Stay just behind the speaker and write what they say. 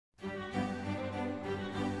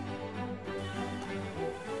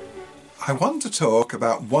I want to talk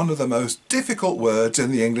about one of the most difficult words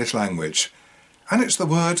in the English language, and it's the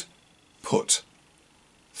word put.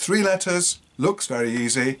 3 letters, looks very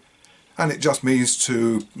easy, and it just means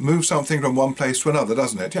to move something from one place to another,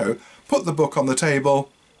 doesn't it? You know, put the book on the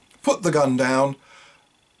table, put the gun down.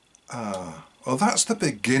 Well, that's the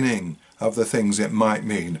beginning of the things it might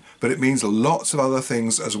mean, but it means lots of other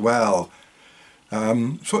things as well.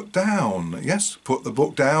 Put down, yes, put the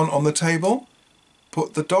book down on the table.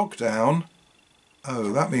 Put the dog down.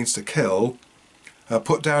 Oh, that means to kill.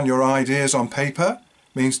 Put down your ideas on paper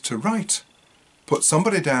means to write. Put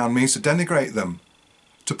somebody down means to denigrate them.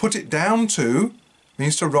 To put it down to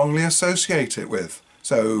means to wrongly associate it with.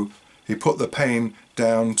 So he put the pain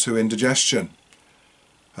down to indigestion.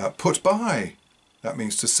 Put by, that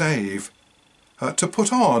means to save. To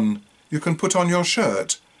put on, you can put on your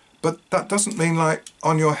shirt. But that doesn't mean like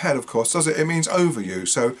on your head, of course, does it? It means over you.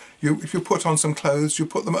 So if you put on some clothes, you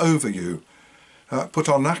put them over you. Put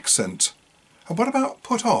on an accent. And what about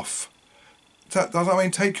put off? Does that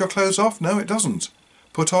mean take your clothes off? No, it doesn't.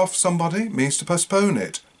 Put off somebody means to postpone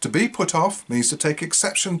it. To be put off means to take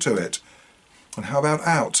exception to it. And how about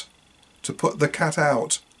out? To put the cat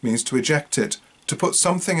out means to eject it. To put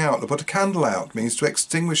something out, to put a candle out, means to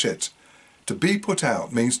extinguish it. To be put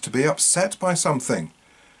out means to be upset by something.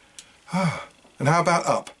 And how about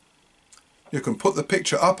up? You can put the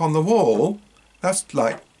picture up on the wall. That's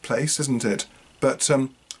like place, isn't it? But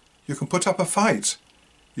you can put up a fight.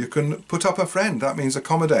 You can put up a friend. That means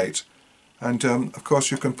accommodate. And of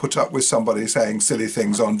course you can put up with somebody saying silly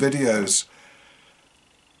things on videos.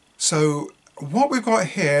 So what we've got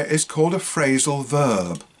here is called a phrasal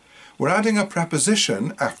verb. We're adding a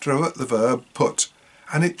preposition after the verb put.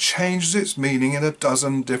 And it changes its meaning in a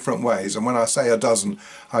dozen different ways. And when I say a dozen,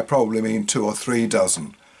 I probably mean 2 or 3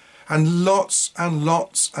 dozen. And lots and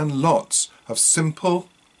lots and lots of simple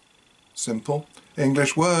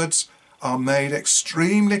English words are made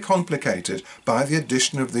extremely complicated by the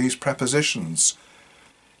addition of these prepositions.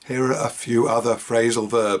 Here are a few other phrasal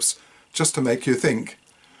verbs, just to make you think.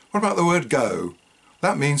 What about the word go?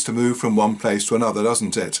 That means to move from one place to another,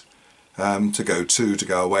 doesn't it? To go to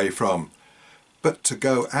go away from. But to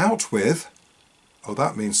go out with, oh,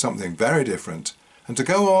 that means something very different. And to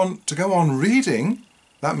go on reading,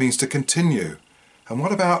 that means to continue. And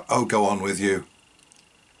what about, oh, go on with you?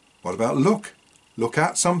 What about look? Look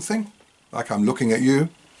at something, like I'm looking at you.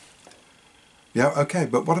 Yeah, okay,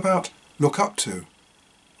 but what about look up to?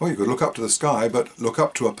 Well, you could look up to the sky, but look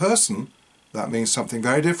up to a person, that means something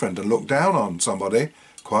very different. And look down on somebody,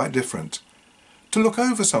 quite different. To look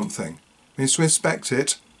over something means to inspect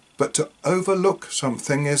it, but to overlook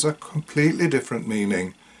something is a completely different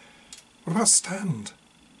meaning. What about stand?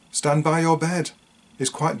 Stand by your bed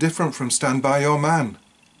is quite different from stand by your man.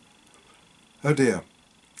 Oh dear.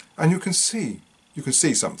 And you can see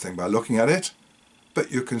something by looking at it,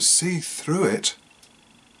 but you can see through it.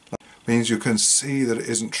 That means you can see that it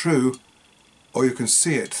isn't true, or you can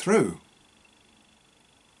see it through,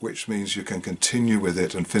 which means you can continue with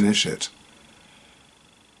it and finish it.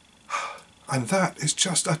 And that is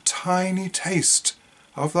just a tiny taste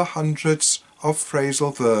of the hundreds of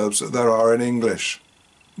phrasal verbs that there are in English.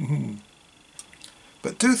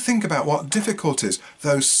 But do think about what difficulties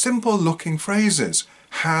those simple-looking phrases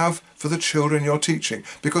have for the children you're teaching,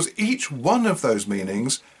 because each one of those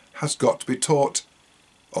meanings has got to be taught,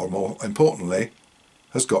 or more importantly,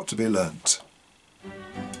 has got to be learnt.